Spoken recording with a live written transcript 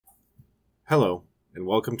Hello, and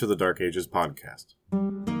welcome to the Dark Ages podcast.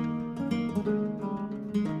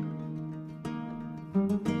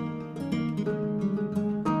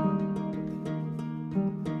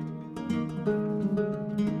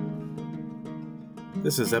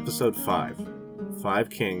 This is episode 5, 5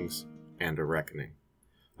 Kings and a Reckoning.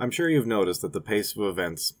 I'm sure you've noticed that the pace of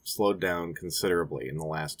events slowed down considerably in the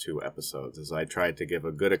last 2 episodes as I tried to give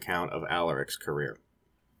a good account of Alaric's career.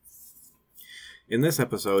 In this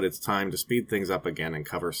episode, it's time to speed things up again and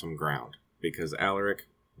cover some ground, because Alaric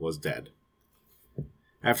was dead.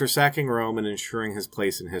 After sacking Rome and ensuring his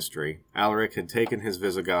place in history, Alaric had taken his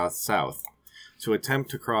Visigoths south to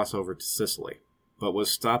attempt to cross over to Sicily, but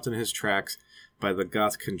was stopped in his tracks by the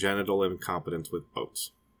Goths' congenital incompetence with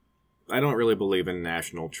boats. I don't really believe in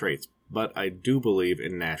national traits, but I do believe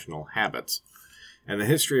in national habits. And the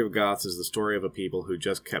history of Goths is the story of a people who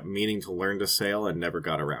just kept meaning to learn to sail and never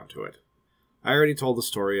got around to it. I already told the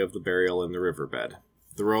story of the burial in the riverbed.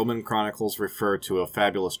 The Roman chronicles refer to a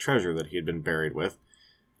fabulous treasure that he had been buried with,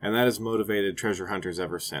 and that has motivated treasure hunters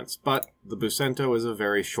ever since. But the Busento is a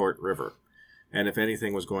very short river, and if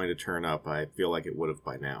anything was going to turn up, I feel like it would have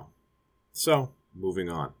by now. So, moving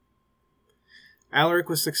on. Alaric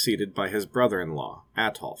was succeeded by his brother-in-law,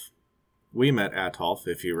 Ataulf. We met Ataulf,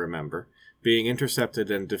 if you remember, being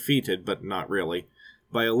intercepted and defeated, but not really,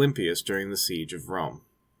 by Olympius during the siege of Rome.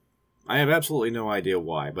 I have absolutely no idea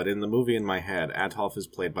why, but in the movie in my head, Ataulf is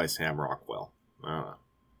played by Sam Rockwell. I don't know.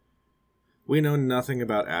 We know nothing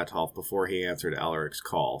about Ataulf before he answered Alaric's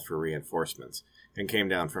call for reinforcements and came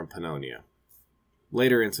down from Pannonia.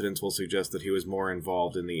 Later incidents will suggest that he was more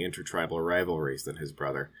involved in the intertribal rivalries than his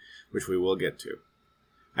brother, which we will get to.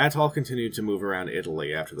 Ataulf continued to move around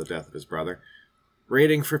Italy after the death of his brother,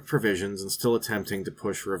 raiding for provisions and still attempting to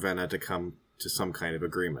push Ravenna to come to some kind of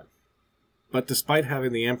agreement. But despite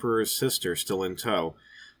having the emperor's sister still in tow,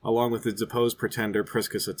 along with the deposed pretender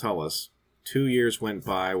Priscus Attalus, 2 years went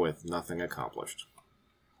by with nothing accomplished.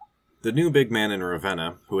 The new big man in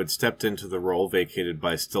Ravenna, who had stepped into the role vacated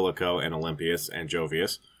by Stilicho and Olympius and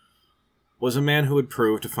Jovius, was a man who would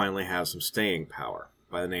prove to finally have some staying power,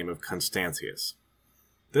 by the name of Constantius.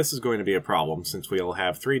 This is going to be a problem, since we'll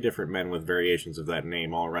have 3 different men with variations of that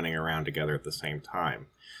name all running around together at the same time,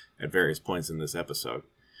 at various points in this episode.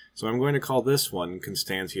 So I'm going to call this one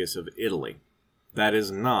Constantius of Italy. That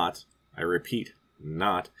is not, I repeat,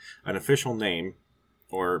 not an official name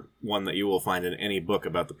or one that you will find in any book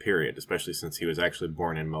about the period, especially since he was actually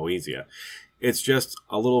born in Moesia. It's just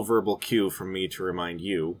a little verbal cue from me to remind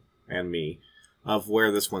you, and me, of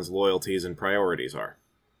where this one's loyalties and priorities are.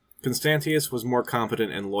 Constantius was more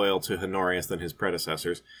competent and loyal to Honorius than his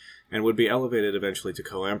predecessors, and would be elevated eventually to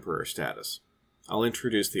co-emperor status. I'll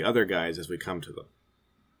introduce the other guys as we come to them.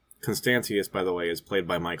 Constantius, by the way, is played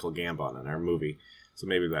by Michael Gambon in our movie, so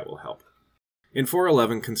maybe that will help. In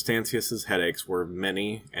 411, Constantius's headaches were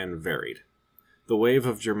many and varied. The wave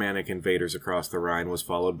of Germanic invaders across the Rhine was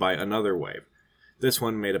followed by another wave, this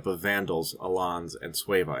one made up of Vandals, Alans, and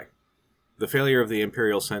Suevi. The failure of the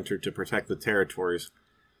imperial center to protect the territories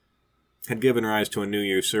had given rise to a new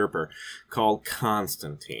usurper called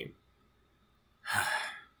Constantine,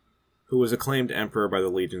 who was acclaimed emperor by the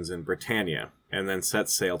legions in Britannia, and then set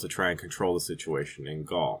sail to try and control the situation in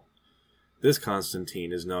Gaul. This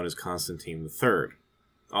Constantine is known as Constantine III,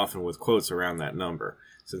 often with quotes around that number,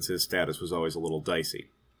 since his status was always a little dicey.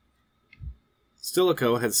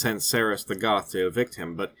 Stilicho had sent Sarus the Goth to evict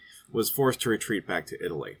him, but was forced to retreat back to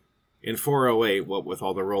Italy. In 408, what with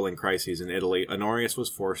all the rolling crises in Italy, Honorius was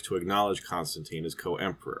forced to acknowledge Constantine as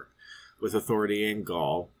co-emperor, with authority in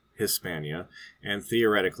Gaul, Hispania, and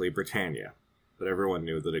theoretically Britannia, but everyone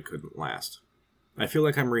knew that it couldn't last. I feel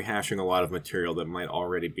like I'm rehashing a lot of material that might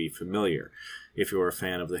already be familiar if you're a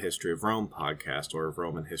fan of the History of Rome podcast or of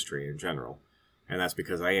Roman history in general, and that's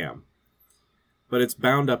because I am. But it's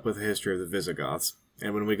bound up with the history of the Visigoths,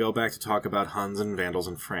 and when we go back to talk about Huns and Vandals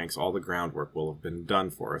and Franks, all the groundwork will have been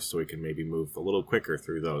done for us so we can maybe move a little quicker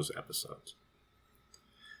through those episodes.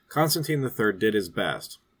 Constantine III did his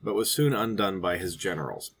best, but was soon undone by his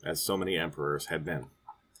generals, as so many emperors had been.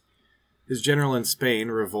 His general in Spain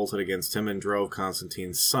revolted against him and drove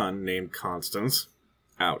Constantine's son, named Constans,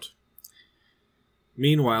 out.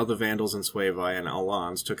 Meanwhile, the Vandals and Suevi and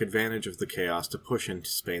Alans took advantage of the chaos to push into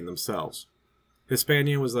Spain themselves.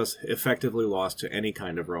 Hispania was thus effectively lost to any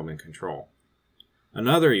kind of Roman control.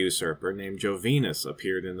 Another usurper named Jovinus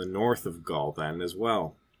appeared in the north of Gaul then as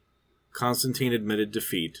well. Constantine admitted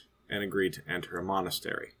defeat and agreed to enter a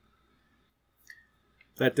monastery.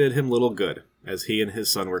 That did him little good, as he and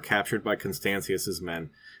his son were captured by Constantius's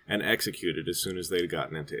men and executed as soon as they had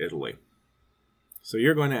gotten into Italy. So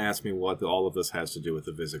you're going to ask me what all of this has to do with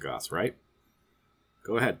the Visigoths, right?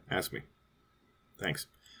 Go ahead, ask me. Thanks.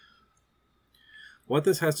 What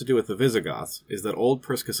this has to do with the Visigoths is that old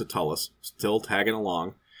Priscus Attalus, still tagging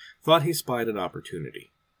along, thought he spied an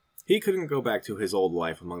opportunity. He couldn't go back to his old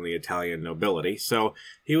life among the Italian nobility, so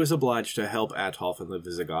he was obliged to help Ataulf and the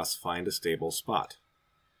Visigoths find a stable spot.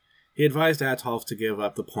 He advised Ataulf to give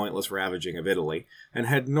up the pointless ravaging of Italy and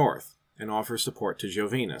head north and offer support to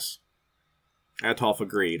Jovinus. Ataulf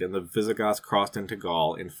agreed, and the Visigoths crossed into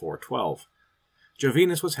Gaul in 412.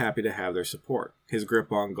 Jovinus was happy to have their support. His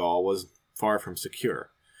grip on Gaul was far from secure.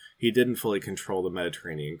 He didn't fully control the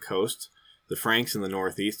Mediterranean coast. The Franks in the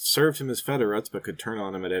northeast served him as federates but could turn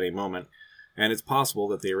on him at any moment, and it's possible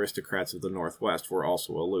that the aristocrats of the northwest were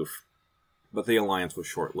also aloof. But the alliance was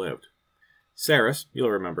short-lived. Sarus, you'll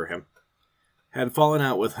remember him, had fallen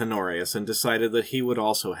out with Honorius and decided that he would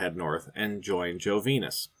also head north and join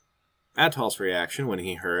Jovinus. Ataulf's reaction when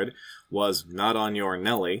he heard was not on your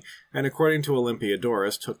Nelly, and according to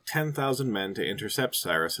Olympiodorus took 10,000 men to intercept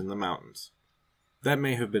Sarus in the mountains. That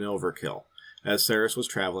may have been overkill, as Sarus was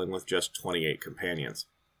traveling with just 28 companions.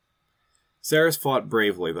 Sarus fought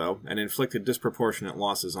bravely, though, and inflicted disproportionate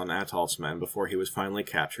losses on Ataulf's men before he was finally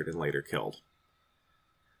captured and later killed.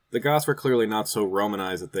 The Goths were clearly not so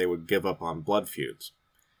Romanized that they would give up on blood feuds,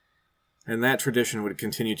 and that tradition would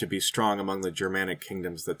continue to be strong among the Germanic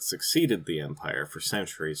kingdoms that succeeded the empire for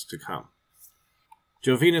centuries to come.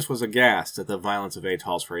 Jovinus was aghast at the violence of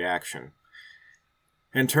Ataulf's reaction,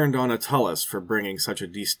 and turned on Attalus for bringing such a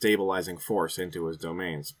destabilizing force into his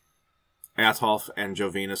domains. Ataulf and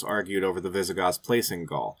Jovinus argued over the Visigoths' place in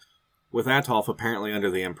Gaul, with Ataulf apparently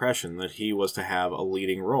under the impression that he was to have a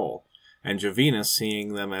leading role, and Jovinus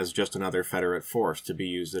seeing them as just another federate force to be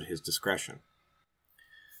used at his discretion.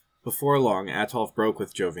 Before long, Ataulf broke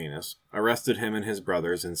with Jovinus, arrested him and his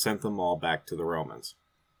brothers, and sent them all back to the Romans.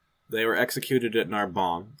 They were executed at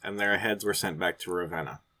Narbonne, and their heads were sent back to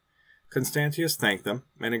Ravenna. Constantius thanked them,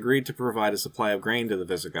 and agreed to provide a supply of grain to the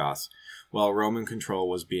Visigoths, while Roman control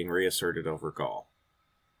was being reasserted over Gaul.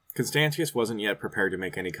 Constantius wasn't yet prepared to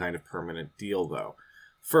make any kind of permanent deal, though.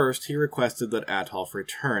 First, he requested that Ataulf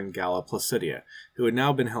return Galla Placidia, who had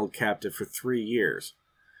now been held captive for 3 years,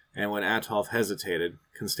 and when Ataulf hesitated,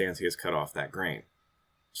 Constantius cut off that grain.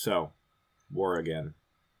 So, war again.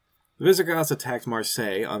 The Visigoths attacked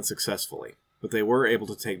Marseille unsuccessfully, but they were able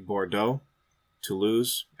to take Bordeaux,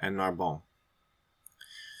 Toulouse, and Narbonne.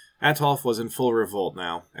 Ataulf was in full revolt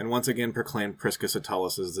now, and once again proclaimed Priscus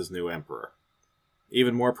Attalus as his new emperor.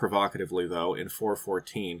 Even more provocatively, though, in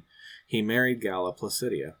 414, he married Galla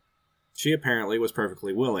Placidia. She apparently was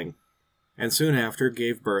perfectly willing, and soon after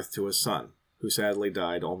gave birth to a son, who sadly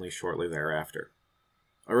died only shortly thereafter.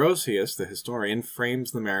 Orosius, the historian,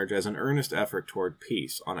 frames the marriage as an earnest effort toward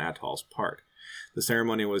peace on Ataulf's part. The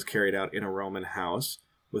ceremony was carried out in a Roman house,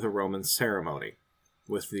 with a Roman ceremony,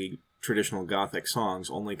 with the traditional Gothic songs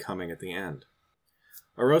only coming at the end.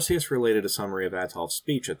 Orosius related a summary of Ataulf's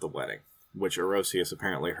speech at the wedding, which Orosius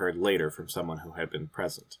apparently heard later from someone who had been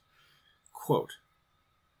present. Quote,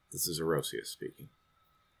 this is Orosius speaking.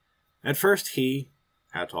 At first he,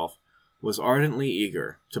 Ataulf, was ardently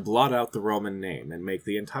eager to blot out the Roman name and make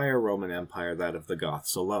the entire Roman Empire that of the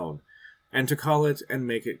Goths alone, and to call it and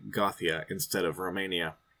make it Gothia instead of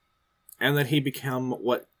Romania, and that he become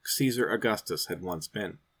what Caesar Augustus had once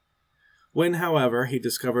been. When, however, he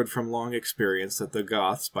discovered from long experience that the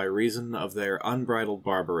Goths, by reason of their unbridled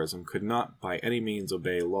barbarism, could not by any means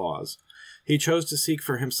obey laws, he chose to seek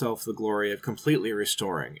for himself the glory of completely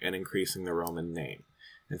restoring and increasing the Roman name,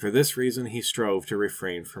 and for this reason he strove to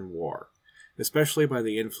refrain from war, especially by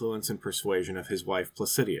the influence and persuasion of his wife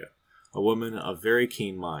Placidia, a woman of very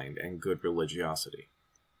keen mind and good religiosity.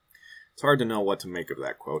 It's hard to know what to make of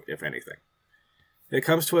that quote, if anything. It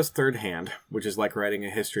comes to us third hand, which is like writing a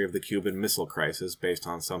history of the Cuban Missile Crisis based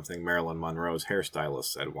on something Marilyn Monroe's hairstylist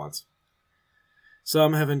said once.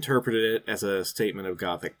 Some have interpreted it as a statement of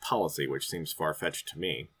Gothic policy, which seems far-fetched to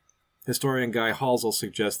me. Historian Guy Halsell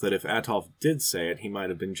suggests that if Ataulf did say it, he might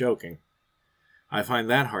have been joking. I find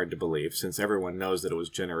that hard to believe, since everyone knows that it was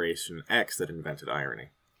Generation X that invented irony.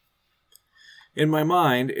 In my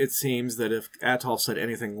mind, it seems that if Ataulf said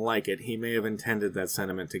anything like it, he may have intended that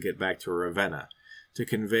sentiment to get back to Ravenna, to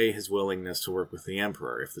convey his willingness to work with the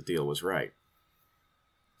emperor if the deal was right.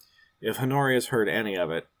 If Honorius heard any of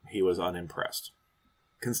it, he was unimpressed.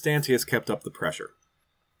 Constantius kept up the pressure.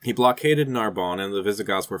 He blockaded Narbonne, and the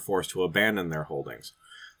Visigoths were forced to abandon their holdings,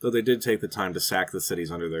 though they did take the time to sack the cities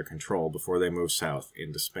under their control before they moved south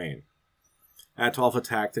into Spain. Ataulf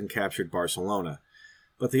attacked and captured Barcelona,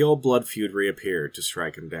 but the old blood feud reappeared to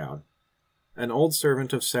strike him down. An old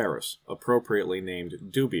servant of Sarus, appropriately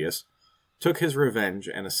named Dubius, took his revenge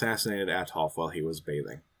and assassinated Ataulf while he was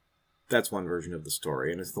bathing. That's one version of the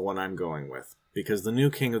story, and it's the one I'm going with, because the new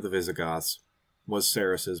king of the Visigoths was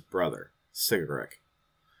Sarus' brother, Sigeric,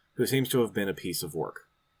 who seems to have been a piece of work.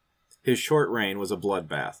 His short reign was a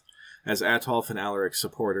bloodbath, as Ataulf and Alaric's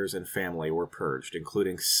supporters and family were purged,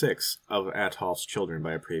 including 6 of Ataulf's children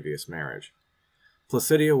by a previous marriage.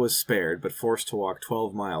 Placidia was spared, but forced to walk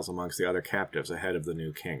 12 miles amongst the other captives ahead of the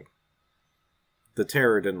new king. The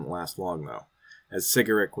terror didn't last long, though, as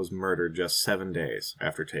Sigeric was murdered just 7 days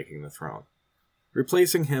after taking the throne.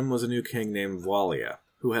 Replacing him was a new king named Wallia,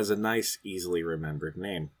 who has a nice, easily remembered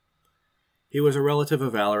name. He was a relative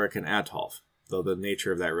of Alaric and Ataulf, though the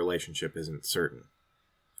nature of that relationship isn't certain.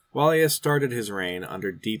 Wallia started his reign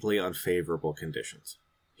under deeply unfavorable conditions.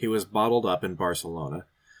 He was bottled up in Barcelona.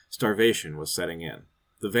 Starvation was setting in.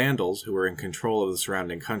 The Vandals, who were in control of the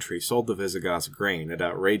surrounding country, sold the Visigoths grain at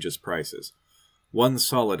outrageous prices, 1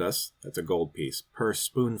 solidus, that's a gold piece, per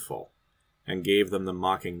spoonful, and gave them the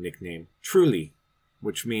mocking nickname Trulli,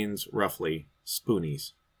 which means, roughly,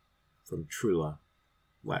 spoonies, from trulla,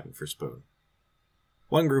 Latin for spoon.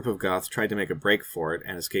 One group of Goths tried to make a break for it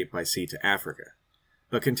and escape by sea to Africa,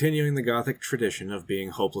 but continuing the Gothic tradition of being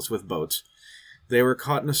hopeless with boats, they were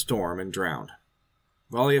caught in a storm and drowned.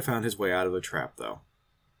 Wallia found his way out of the trap, though,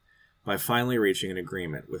 by finally reaching an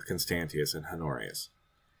agreement with Constantius and Honorius.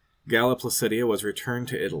 Galla Placidia was returned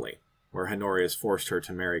to Italy, where Honorius forced her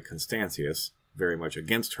to marry Constantius, very much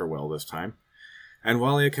against her will this time, and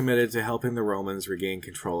Wallia committed to helping the Romans regain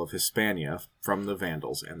control of Hispania from the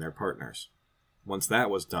Vandals and their partners. Once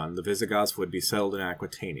that was done, the Visigoths would be settled in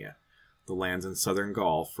Aquitania, the lands in southern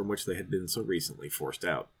Gaul from which they had been so recently forced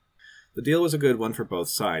out. The deal was a good one for both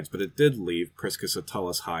sides, but it did leave Priscus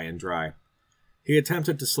Attalus high and dry. He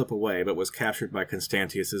attempted to slip away, but was captured by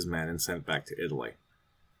Constantius's men and sent back to Italy.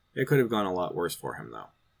 It could have gone a lot worse for him, though.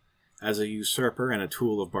 As a usurper and a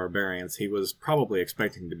tool of barbarians, he was probably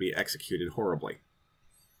expecting to be executed horribly.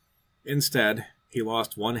 Instead, he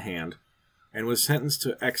lost one hand and was sentenced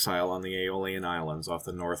to exile on the Aeolian Islands off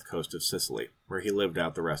the north coast of Sicily, where he lived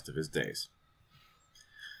out the rest of his days.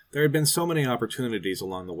 There had been so many opportunities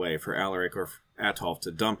along the way for Alaric or Ataulf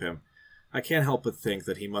to dump him, I can't help but think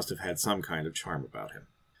that he must have had some kind of charm about him.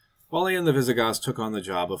 Wallia and the Visigoths took on the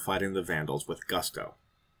job of fighting the Vandals with gusto.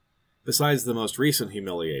 Besides the most recent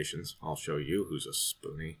humiliations, I'll show you who's a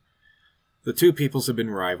spoonie, the two peoples had been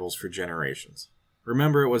rivals for generations.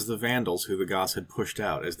 Remember, it was the Vandals who the Goths had pushed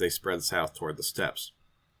out as they spread south toward the steppes.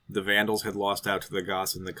 The Vandals had lost out to the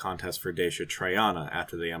Goths in the contest for Dacia Traiana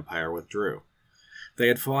after the Empire withdrew. They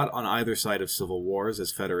had fought on either side of civil wars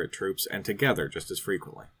as Federate troops and together just as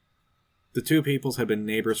frequently. The two peoples had been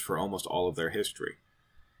neighbors for almost all of their history,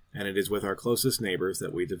 and it is with our closest neighbors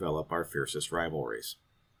that we develop our fiercest rivalries.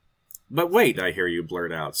 But wait, I hear you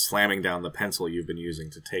blurt out, slamming down the pencil you've been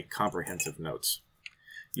using to take comprehensive notes.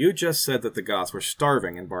 You just said that the Goths were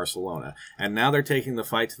starving in Barcelona, and now they're taking the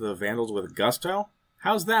fight to the Vandals with gusto?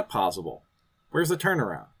 How's that possible? Where's the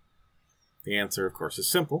turnaround? The answer, of course, is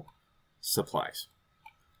simple. Supplies.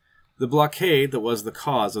 The blockade that was the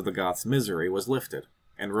cause of the Goths' misery was lifted,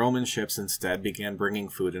 and Roman ships instead began bringing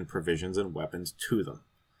food and provisions and weapons to them.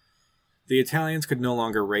 The Italians could no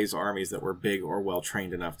longer raise armies that were big or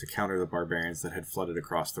well-trained enough to counter the barbarians that had flooded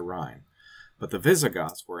across the Rhine, but the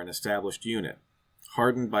Visigoths were an established unit,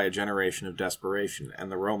 hardened by a generation of desperation, and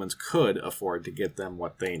the Romans could afford to get them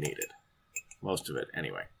what they needed. Most of it,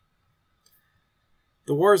 anyway.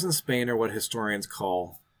 The wars in Spain are what historians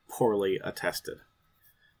call poorly attested.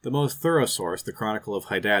 The most thorough source, the Chronicle of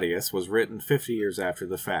Hydadeus, was written 50 years after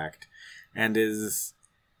the fact, and is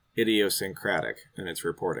idiosyncratic in its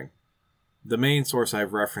reporting. The main source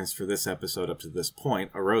I've referenced for this episode up to this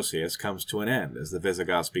point, Orosius, comes to an end as the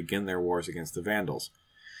Visigoths begin their wars against the Vandals,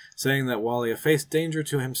 saying that Wallia faced danger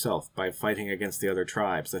to himself by fighting against the other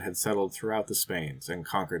tribes that had settled throughout the Spains and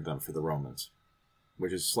conquered them for the Romans,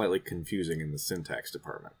 which is slightly confusing in the syntax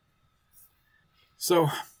department. So,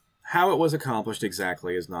 how it was accomplished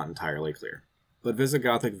exactly is not entirely clear, but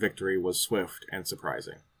Visigothic victory was swift and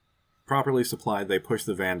surprising. Properly supplied, they pushed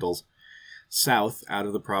the Vandals south out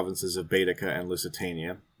of the provinces of Baetica and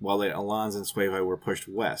Lusitania, while the Alans and Suevi were pushed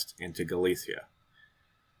west into Galicia.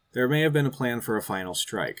 There may have been a plan for a final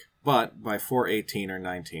strike, but by 418 or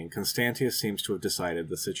 19, Constantius seems to have decided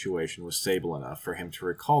the situation was stable enough for him to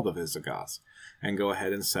recall the Visigoths and go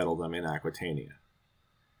ahead and settle them in Aquitania.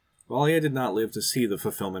 Wallia did not live to see the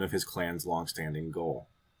fulfillment of his clan's long-standing goal.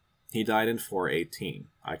 He died in 418.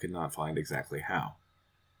 I could not find exactly how.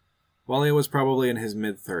 Wallia was probably in his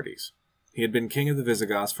mid-30s. He had been king of the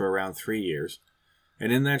Visigoths for around 3 years,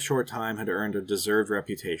 and in that short time had earned a deserved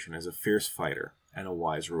reputation as a fierce fighter and a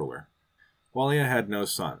wise ruler. Walia had no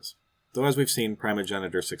sons, though as we've seen,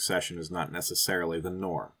 primogeniture succession is not necessarily the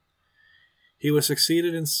norm. He was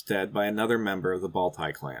succeeded instead by another member of the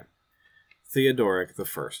Baltai clan, Theodoric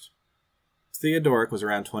I. Theodoric was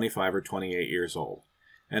around 25 or 28 years old,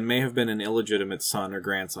 and may have been an illegitimate son or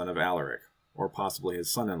grandson of Alaric, or possibly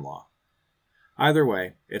his son-in-law. Either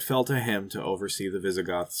way, it fell to him to oversee the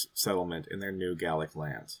Visigoths' settlement in their new Gallic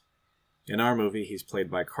lands. In our movie, he's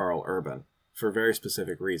played by Karl Urban, for a very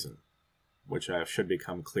specific reason, which should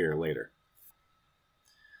become clear later.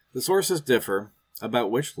 The sources differ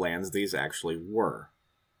about which lands these actually were.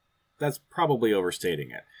 That's probably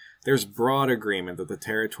overstating it. There's broad agreement that the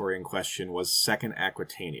territory in question was Second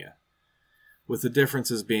Aquitania, with the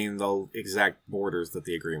differences being the exact borders that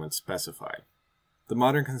the agreement specified. The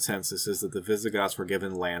modern consensus is that the Visigoths were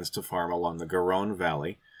given lands to farm along the Garonne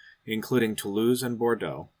Valley, including Toulouse and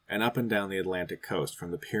Bordeaux, and up and down the Atlantic coast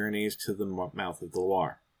from the Pyrenees to the mouth of the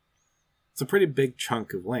Loire. It's a pretty big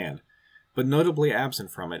chunk of land, but notably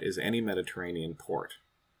absent from it is any Mediterranean port.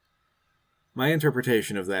 My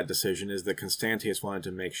interpretation of that decision is that Constantius wanted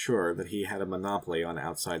to make sure that he had a monopoly on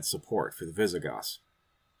outside support for the Visigoths.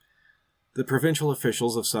 The provincial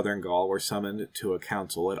officials of southern Gaul were summoned to a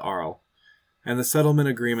council at Arles, and the settlement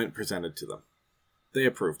agreement presented to them. They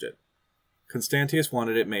approved it. Constantius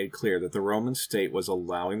wanted it made clear that the Roman state was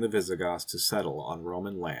allowing the Visigoths to settle on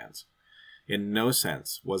Roman lands. In no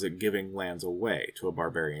sense was it giving lands away to a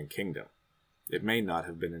barbarian kingdom. It may not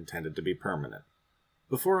have been intended to be permanent.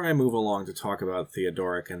 Before I move along to talk about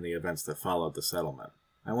Theodoric and the events that followed the settlement,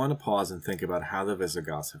 I want to pause and think about how the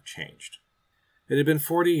Visigoths have changed. It had been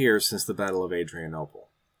 40 years since the Battle of Adrianople,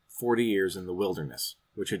 40 years in the wilderness,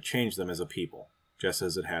 which had changed them as a people, just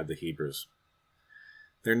as it had the Hebrews.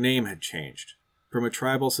 Their name had changed. From a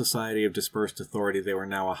tribal society of dispersed authority, they were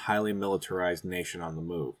now a highly militarized nation on the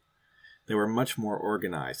move. They were much more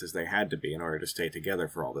organized, as they had to be in order to stay together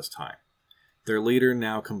for all this time. Their leader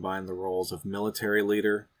now combined the roles of military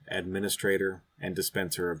leader, administrator, and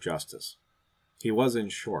dispenser of justice. He was, in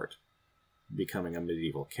short, becoming a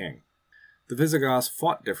medieval king. The Visigoths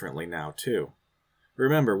fought differently now, too.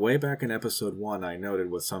 Remember, way back in episode 1 I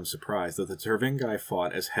noted with some surprise that the Tervingi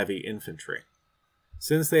fought as heavy infantry.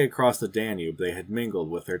 Since they had crossed the Danube, they had mingled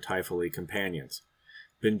with their Typhali companions,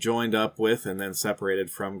 been joined up with and then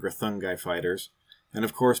separated from Greuthungi fighters, and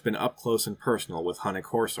of course been up close and personal with Hunnic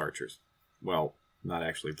horse archers. Well, not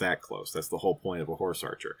actually that close, that's the whole point of a horse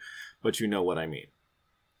archer, but you know what I mean.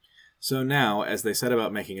 So now, as they set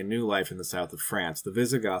about making a new life in the south of France, the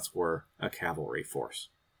Visigoths were a cavalry force.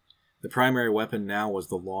 The primary weapon now was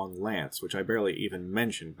the long lance, which I barely even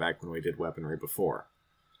mentioned back when we did weaponry before.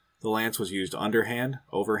 The lance was used underhand,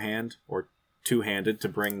 overhand, or two-handed to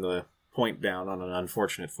bring the point down on an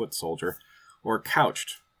unfortunate foot soldier, or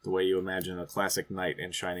couched, the way you imagine a classic knight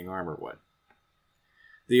in shining armor would.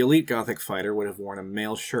 The elite Gothic fighter would have worn a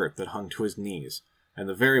mail shirt that hung to his knees, and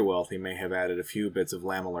the very wealthy may have added a few bits of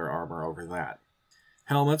lamellar armor over that.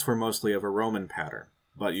 Helmets were mostly of a Roman pattern,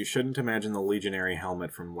 but you shouldn't imagine the legionary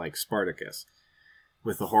helmet from, like, Spartacus,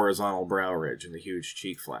 with the horizontal brow ridge and the huge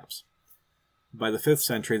cheek flaps. By the 5th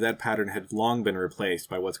century, that pattern had long been replaced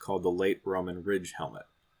by what's called the late Roman ridge helmet.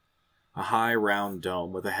 A high, round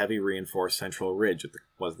dome with a heavy reinforced central ridge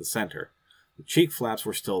was the center. The cheek flaps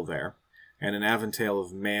were still there, and an aventail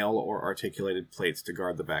of mail or articulated plates to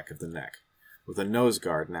guard the back of the neck, with a nose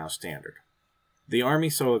guard now standard. The army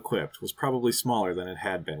so equipped was probably smaller than it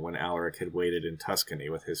had been when Alaric had waited in Tuscany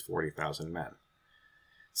with his 40,000 men.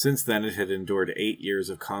 Since then it had endured 8 years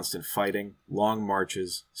of constant fighting, long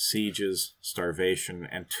marches, sieges, starvation,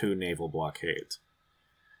 and 2 naval blockades.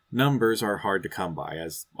 Numbers are hard to come by,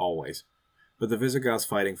 as always, but the Visigoths'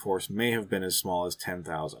 fighting force may have been as small as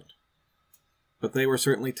 10,000. But they were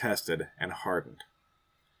certainly tested and hardened.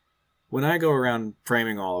 When I go around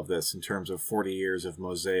framing all of this in terms of 40 years of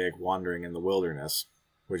mosaic wandering in the wilderness,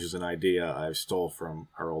 which is an idea I stole from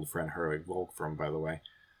our old friend Herwig Volkfram, by the way,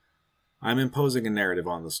 I'm imposing a narrative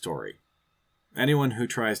on the story. Anyone who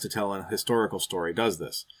tries to tell a historical story does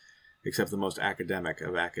this, except the most academic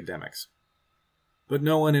of academics. But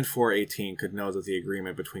no one in 418 could know that the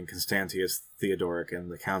agreement between Constantius, Theodoric,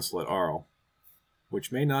 and the council at Arles,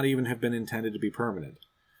 which may not even have been intended to be permanent,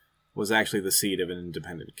 was actually the seed of an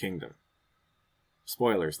independent kingdom.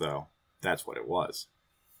 Spoilers, though, that's what it was.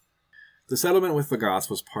 The settlement with the Goths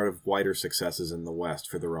was part of wider successes in the west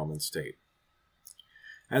for the Roman state.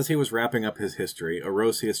 As he was wrapping up his history,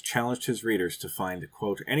 Orosius challenged his readers to find,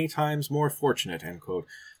 quote, any times more fortunate, end quote,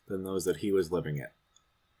 than those that he was living in.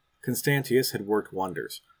 Constantius had worked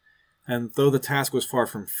wonders, and though the task was far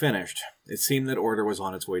from finished, it seemed that order was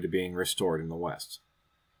on its way to being restored in the west.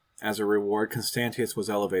 As a reward, Constantius was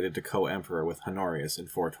elevated to co-emperor with Honorius in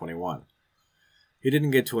 421. He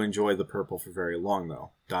didn't get to enjoy the purple for very long,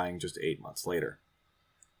 though, dying just 8 months later.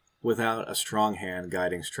 Without a strong hand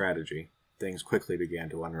guiding strategy, things quickly began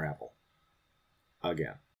to unravel.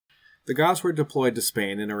 Again. The Goths were deployed to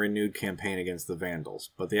Spain in a renewed campaign against the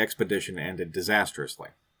Vandals, but the expedition ended disastrously,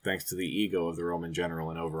 thanks to the ego of the Roman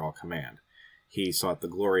general in overall command. He sought the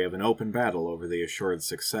glory of an open battle over the assured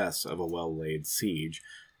success of a well-laid siege,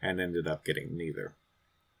 and ended up getting neither.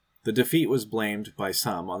 The defeat was blamed by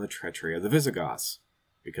some on the treachery of the Visigoths,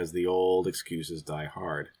 because the old excuses die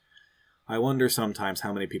hard. I wonder sometimes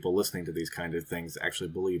how many people listening to these kind of things actually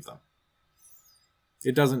believe them.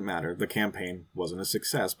 It doesn't matter, the campaign wasn't a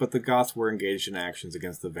success, but the Goths were engaged in actions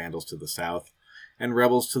against the Vandals to the south, and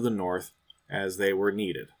rebels to the north, as they were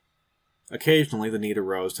needed. Occasionally the need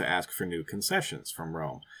arose to ask for new concessions from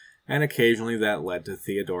Rome, and occasionally that led to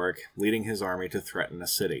Theodoric leading his army to threaten a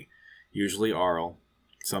city, usually Arles,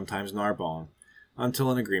 sometimes Narbonne, until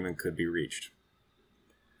an agreement could be reached.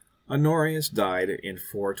 Honorius died in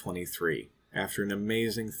 423, after an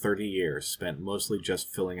amazing 30 years spent mostly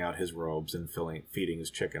just filling out his robes and feeding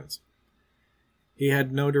his chickens. He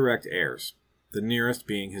had no direct heirs, the nearest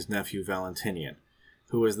being his nephew Valentinian,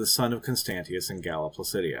 who was the son of Constantius in Galla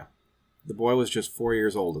Placidia. The boy was just 4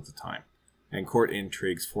 years old at the time, and court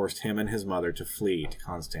intrigues forced him and his mother to flee to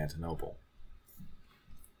Constantinople.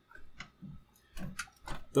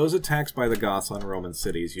 Those attacks by the Goths on Roman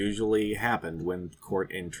cities usually happened when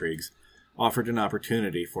court intrigues offered an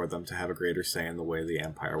opportunity for them to have a greater say in the way the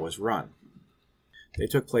empire was run. They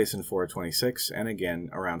took place in 426 and again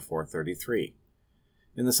around 433.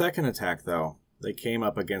 In the second attack, though, they came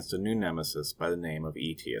up against a new nemesis by the name of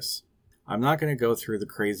Aetius. I'm not going to go through the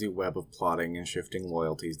crazy web of plotting and shifting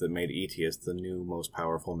loyalties that made Aetius the new most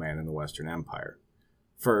powerful man in the Western Empire.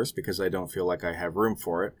 First, because I don't feel like I have room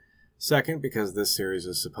for it. Second, because this series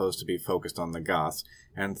is supposed to be focused on the Goths.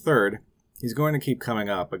 And third, he's going to keep coming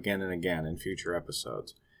up again and again in future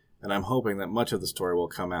episodes. And I'm hoping that much of the story will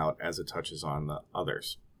come out as it touches on the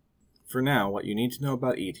others. For now, what you need to know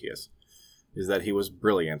about Aetius is that he was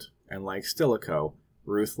brilliant, and like Stilicho,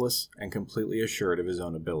 ruthless and completely assured of his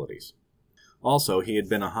own abilities. Also, he had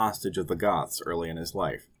been a hostage of the Goths early in his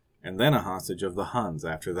life, and then a hostage of the Huns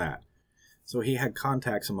after that. So he had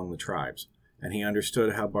contacts among the tribes, and he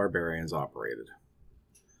understood how barbarians operated.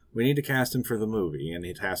 We need to cast him for the movie, and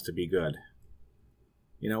it has to be good.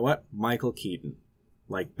 You know what? Michael Keaton.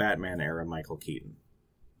 Like Batman-era Michael Keaton.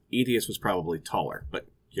 Aetius was probably taller, but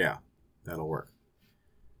yeah, that'll work.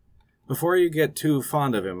 Before you get too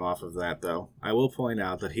fond of him off of that, though, I will point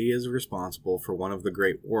out that he is responsible for one of the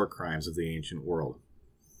great war crimes of the ancient world.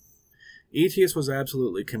 Aetius was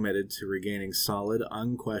absolutely committed to regaining solid,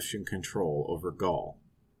 unquestioned control over Gaul.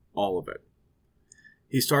 All of it.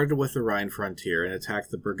 He started with the Rhine frontier and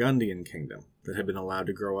attacked the Burgundian kingdom that had been allowed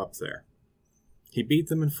to grow up there. He beat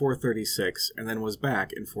them in 436 and then was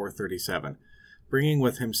back in 437, bringing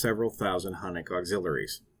with him several thousand Hunnic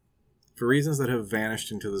auxiliaries. For reasons that have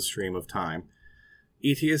vanished into the stream of time,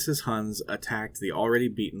 Aetius's Huns attacked the already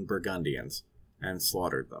beaten Burgundians and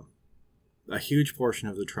slaughtered them. A huge portion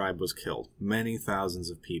of the tribe was killed, many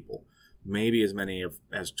thousands of people, maybe as many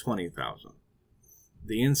as 20,000.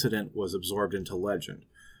 The incident was absorbed into legend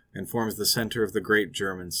and forms the center of the great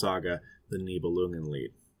German saga, the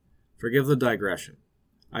Nibelungenlied. Forgive the digression.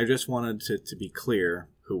 I just wanted to be clear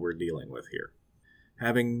who we're dealing with here.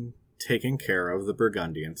 Having taken care of the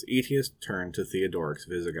Burgundians, Aetius turned to Theodoric's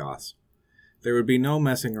Visigoths. There would be no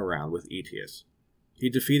messing around with Aetius. He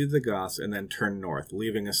defeated the Goths and then turned north,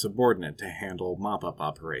 leaving a subordinate to handle mop-up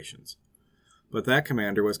operations. But that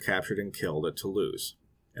commander was captured and killed at Toulouse,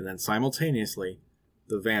 and then simultaneously,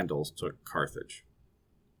 the Vandals took Carthage.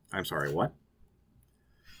 I'm sorry, what?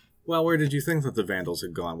 Well, where did you think that the Vandals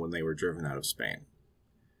had gone when they were driven out of Spain?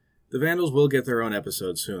 The Vandals will get their own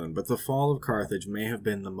episode soon, but the fall of Carthage may have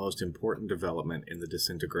been the most important development in the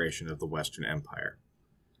disintegration of the Western Empire.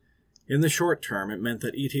 In the short term, it meant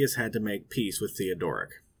that Aetius had to make peace with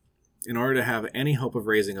Theodoric. In order to have any hope of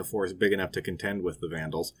raising a force big enough to contend with the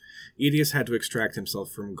Vandals, Aetius had to extract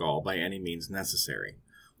himself from Gaul by any means necessary,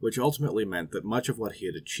 which ultimately meant that much of what he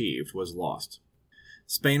had achieved was lost.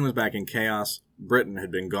 Spain was back in chaos, Britain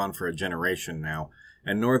had been gone for a generation now,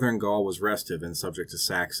 and northern Gaul was restive and subject to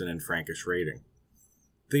Saxon and Frankish raiding.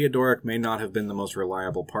 Theodoric may not have been the most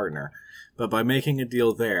reliable partner, but by making a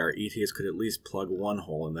deal there, Aetius could at least plug one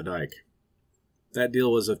hole in the dike. That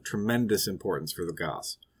deal was of tremendous importance for the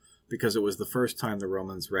Goths, because it was the first time the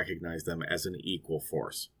Romans recognized them as an equal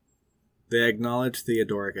force. They acknowledged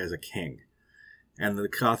Theodoric as a king, and the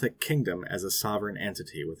Gothic kingdom as a sovereign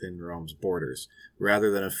entity within Rome's borders,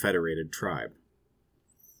 rather than a federated tribe.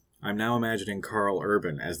 I'm now imagining Karl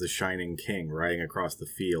Urban as the shining king riding across the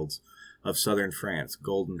fields of southern France,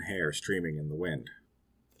 golden hair streaming in the wind.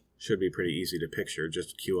 Should be pretty easy to picture,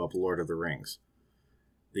 just cue up Lord of the Rings.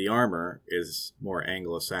 The armor is more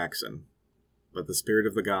Anglo-Saxon, but the spirit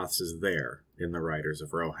of the Goths is there in the Riders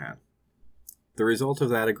of Rohan. The result of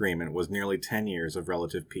that agreement was nearly 10 years of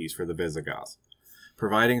relative peace for the Visigoths,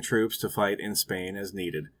 providing troops to fight in Spain as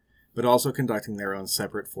needed, but also conducting their own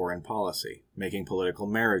separate foreign policy, making political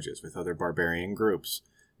marriages with other barbarian groups,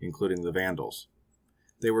 including the Vandals.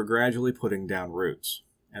 They were gradually putting down roots,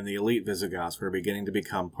 and the elite Visigoths were beginning to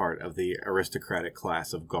become part of the aristocratic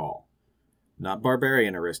class of Gaul. Not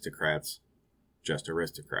barbarian aristocrats, just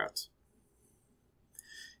aristocrats.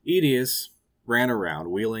 Aetius ran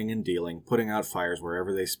around, wheeling and dealing, putting out fires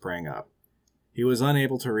wherever they sprang up. He was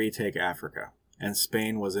unable to retake Africa, and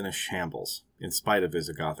Spain was in a shambles, in spite of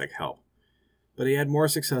Visigothic help. But he had more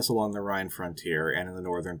success along the Rhine frontier and in the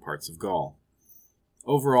northern parts of Gaul.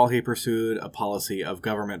 Overall, he pursued a policy of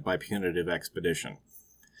government by punitive expedition,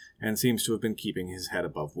 and seems to have been keeping his head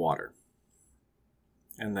above water.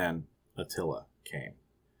 And then Attila came.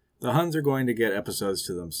 The Huns are going to get episodes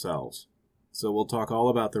to themselves, so we'll talk all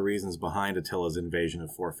about the reasons behind Attila's invasion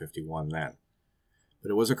of 451 then.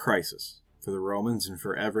 But it was a crisis, for the Romans and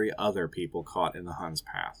for every other people caught in the Huns'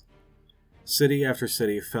 path. City after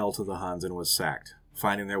city fell to the Huns and was sacked,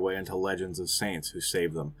 finding their way into legends of saints who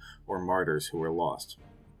saved them, or martyrs who were lost.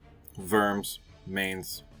 Worms,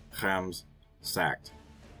 Mainz, Reims, sacked.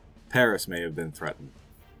 Paris may have been threatened.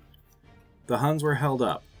 The Huns were held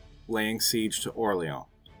up, laying siege to Orleans,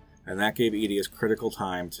 and that gave Aetius critical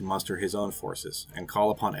time to muster his own forces and call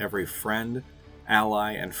upon every friend,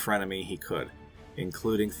 ally, and frenemy he could,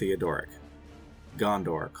 including Theodoric.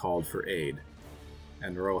 Gondor called for aid,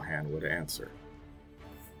 and Rohan would answer.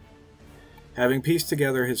 Having pieced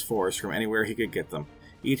together his force from anywhere he could get them,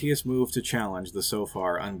 Aetius moved to challenge the so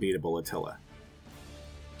far unbeatable Attila.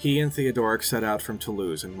 He and Theodoric set out from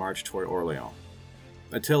Toulouse and marched toward Orleans.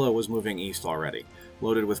 Attila was moving east already,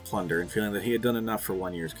 loaded with plunder and feeling that he had done enough for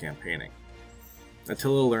 1 year's campaigning.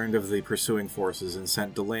 Attila learned of the pursuing forces and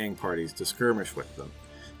sent delaying parties to skirmish with them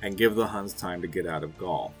and give the Huns time to get out of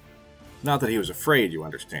Gaul. Not that he was afraid, you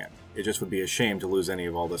understand. It just would be a shame to lose any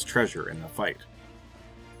of all this treasure in the fight.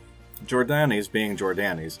 Jordanes, being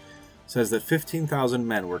Jordanes, says that 15,000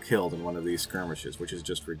 men were killed in one of these skirmishes, which is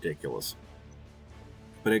just ridiculous.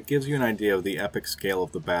 But it gives you an idea of the epic scale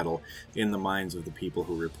of the battle in the minds of the people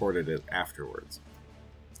who reported it afterwards.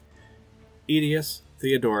 Aetius,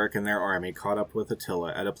 Theodoric, and their army caught up with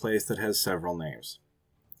Attila at a place that has several names.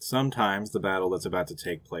 Sometimes the battle that's about to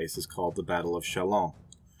take place is called the Battle of Chalons.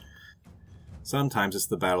 Sometimes it's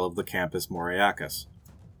the Battle of the Campus Moriacus,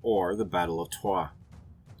 or the Battle of Troyes.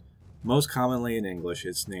 Most commonly in English,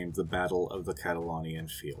 it's named the Battle of the Catalonian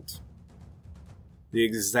Fields. The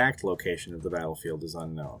exact location of the battlefield is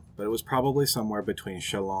unknown, but it was probably somewhere between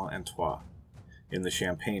Chalons and Troyes, in the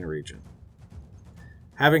Champagne region.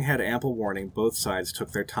 Having had ample warning, both sides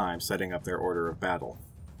took their time setting up their order of battle.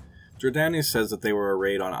 Jordanes says that they were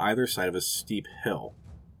arrayed on either side of a steep hill.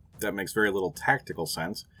 That makes very little tactical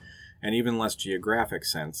sense, and even less geographic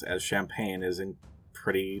sense, as Champagne is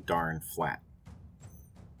pretty darn flat.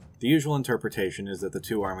 The usual interpretation is that the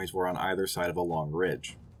two armies were on either side of a long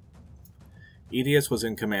ridge. Aetius was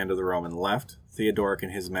in command of the Roman left, Theodoric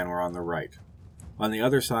and his men were on the right. On the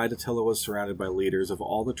other side, Attila was surrounded by leaders of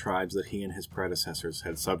all the tribes that he and his predecessors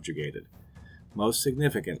had subjugated, most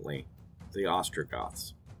significantly, the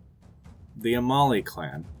Ostrogoths. The Amali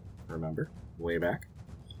clan, remember, way back,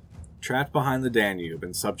 trapped behind the Danube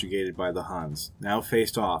and subjugated by the Huns, now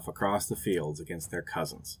faced off across the fields against their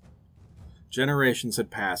cousins. Generations had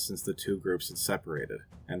passed since the two groups had separated,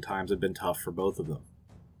 and times had been tough for both of them.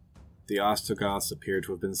 The Ostrogoths appeared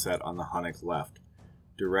to have been set on the Hunnic left,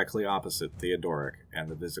 directly opposite Theodoric and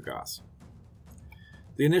the Visigoths.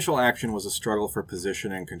 The initial action was a struggle for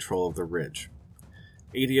position and control of the ridge.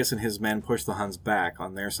 Aetius and his men pushed the Huns back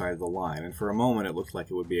on their side of the line, and for a moment it looked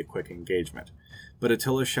like it would be a quick engagement. But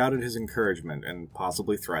Attila shouted his encouragement, and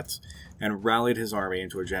possibly threats, and rallied his army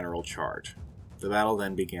into a general charge. The battle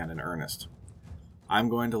then began in earnest. I'm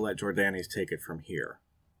going to let Jordanes take it from here.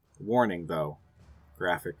 Warning, though,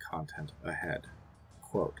 graphic content ahead.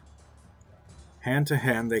 Quote, hand to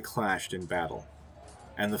hand they clashed in battle,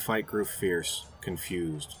 and the fight grew fierce,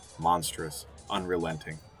 confused, monstrous,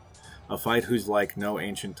 unrelenting. A fight whose like no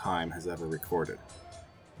ancient time has ever recorded.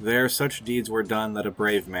 There such deeds were done that a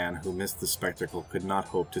brave man who missed the spectacle could not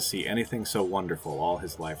hope to see anything so wonderful all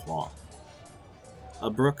his life long. A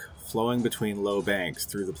brook flowing between low banks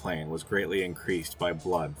through the plain was greatly increased by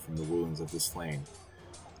blood from the wounds of the slain.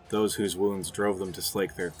 Those whose wounds drove them to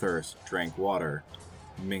slake their thirst drank water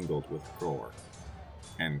mingled with gore.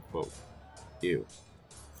 End quote. Ew.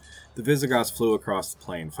 The Visigoths flew across the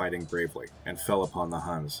plain fighting bravely, and fell upon the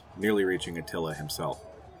Huns, nearly reaching Attila himself.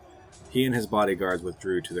 He and his bodyguards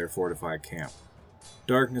withdrew to their fortified camp.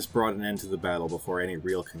 Darkness brought an end to the battle before any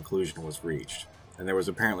real conclusion was reached, and there was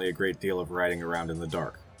apparently a great deal of riding around in the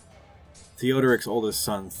dark. Theodoric's oldest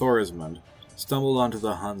son, Thorismund, stumbled onto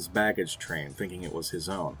the Huns' baggage train thinking it was his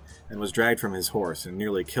own, and was dragged from his horse and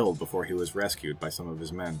nearly killed before he was rescued by some of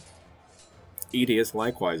his men. Aetius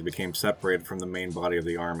likewise became separated from the main body of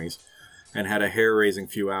the armies, and had a hair-raising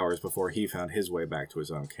few hours before he found his way back to his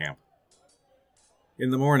own camp.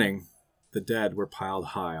 In the morning, the dead were piled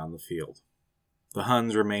high on the field. The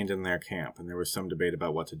Huns remained in their camp, and there was some debate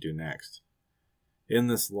about what to do next. In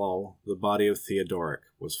this lull, the body of Theodoric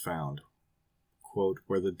was found, quote,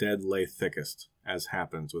 where the dead lay thickest, as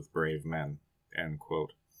happens with brave men, end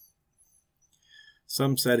quote.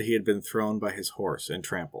 Some said he had been thrown by his horse and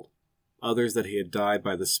trampled, others that he had died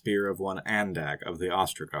by the spear of one Andag of the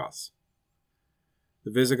Ostrogoths.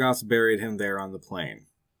 The Visigoths buried him there on the plain,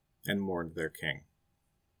 and mourned their king.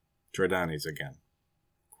 Jordanes again.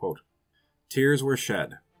 Quote, tears were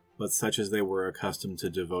shed, but such as they were accustomed to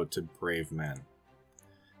devote to brave men.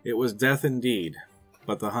 It was death indeed,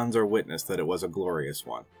 but the Huns are witness that it was a glorious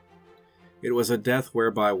one. It was a death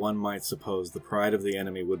whereby one might suppose the pride of the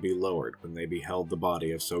enemy would be lowered when they beheld the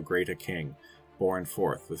body of so great a king borne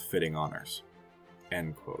forth with fitting honors.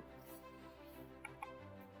 End quote.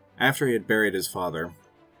 After he had buried his father,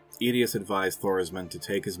 Aetius advised Thorismund to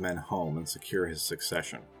take his men home and secure his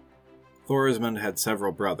succession. Thorismund had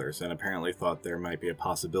several brothers, and apparently thought there might be a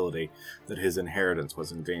possibility that his inheritance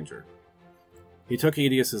was in danger. He took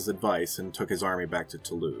Aetius's advice and took his army back to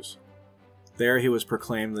Toulouse. There he was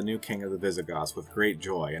proclaimed the new king of the Visigoths with great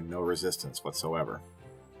joy and no resistance whatsoever.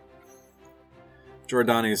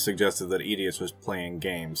 Jordanes suggested that Aetius was playing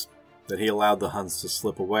games, that he allowed the Huns to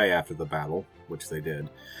slip away after the battle, which they did,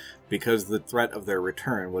 because the threat of their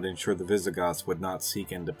return would ensure the Visigoths would not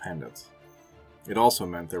seek independence. It also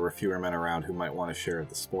meant there were fewer men around who might want to share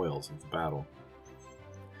the spoils of the battle.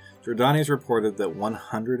 Jordanes reported that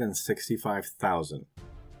 165,000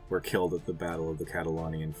 were killed at the Battle of the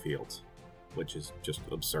Catalonian Fields, which is just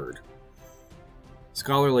absurd.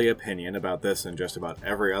 Scholarly opinion about this and just about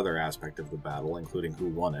every other aspect of the battle, including who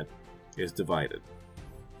won it, is divided.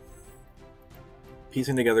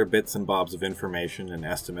 Piecing together bits and bobs of information and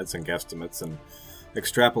estimates and guesstimates and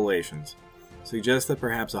extrapolations suggests that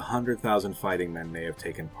perhaps 100,000 fighting men may have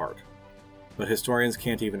taken part. But historians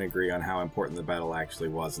can't even agree on how important the battle actually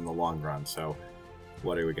was in the long run, so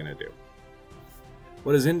what are we going to do?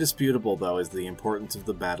 What is indisputable, though, is the importance of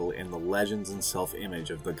the battle in the legends and self-image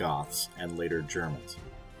of the Goths and later Germans.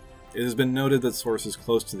 It has been noted that sources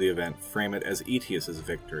close to the event frame it as Aetius's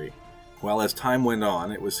victory, while as time went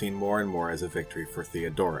on it was seen more and more as a victory for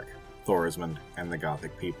Theodoric, Thorismund, and the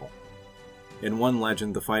Gothic people. In one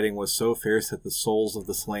legend, the fighting was so fierce that the souls of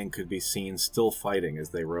the slain could be seen still fighting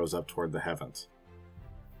as they rose up toward the heavens.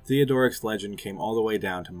 Theodoric's legend came all the way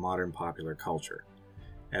down to modern popular culture,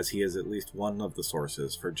 as he is at least one of the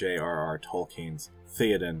sources for J.R.R. Tolkien's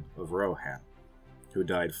Theoden of Rohan, who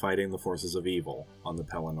died fighting the forces of evil on the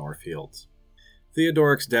Pelennor fields.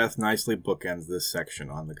 Theodoric's death nicely bookends this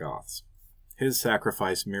section on the Goths. His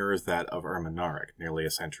sacrifice mirrors that of Ermanaric nearly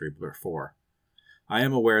a century before. I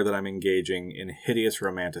am aware that I'm engaging in hideous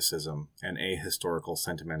romanticism and ahistorical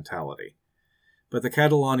sentimentality, but the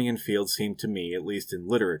Catalonian fields seem to me, at least in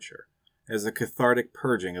literature, as a cathartic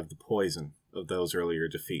purging of the poison of those earlier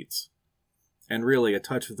defeats. And really, a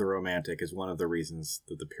touch of the romantic is one of the reasons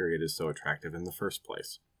that the period is so attractive in the first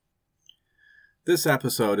place. This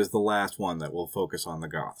episode is the last one that will focus on the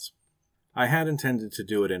Goths. I had intended to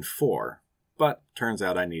do it in 4, but turns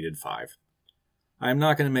out I needed 5. I am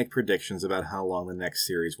not going to make predictions about how long the next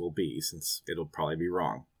series will be, since it'll probably be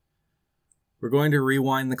wrong. We're going to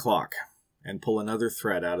rewind the clock and pull another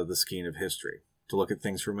thread out of the skein of history to look at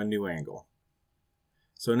things from a new angle.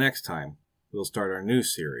 So next time, we'll start our new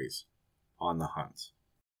series on the Huns.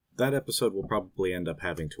 That episode will probably end up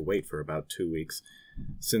having to wait for about 2 weeks,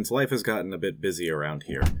 since life has gotten a bit busy around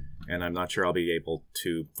here, and I'm not sure I'll be able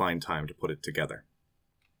to find time to put it together.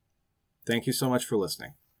 Thank you so much for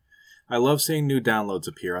listening. I love seeing new downloads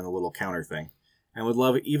appear on the little counter thing, and would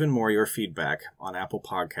love even more your feedback on Apple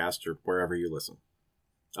Podcasts or wherever you listen.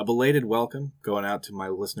 A belated welcome going out to my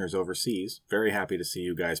listeners overseas. Very happy to see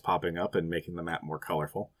you guys popping up and making the map more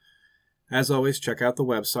colorful. As always, check out the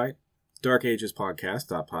website,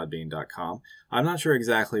 darkagespodcast.podbean.com. I'm not sure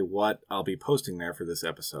exactly what I'll be posting there for this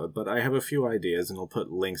episode, but I have a few ideas and I'll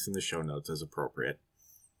put links in the show notes as appropriate.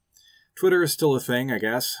 Twitter is still a thing, I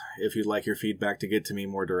guess, if you'd like your feedback to get to me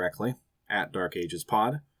more directly, at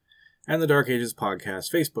DarkAgesPod, and the Dark Ages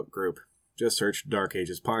Podcast Facebook group. Just search Dark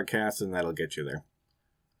Ages Podcast and that'll get you there.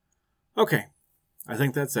 Okay, I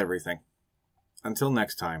think that's everything. Until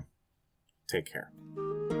next time, take care.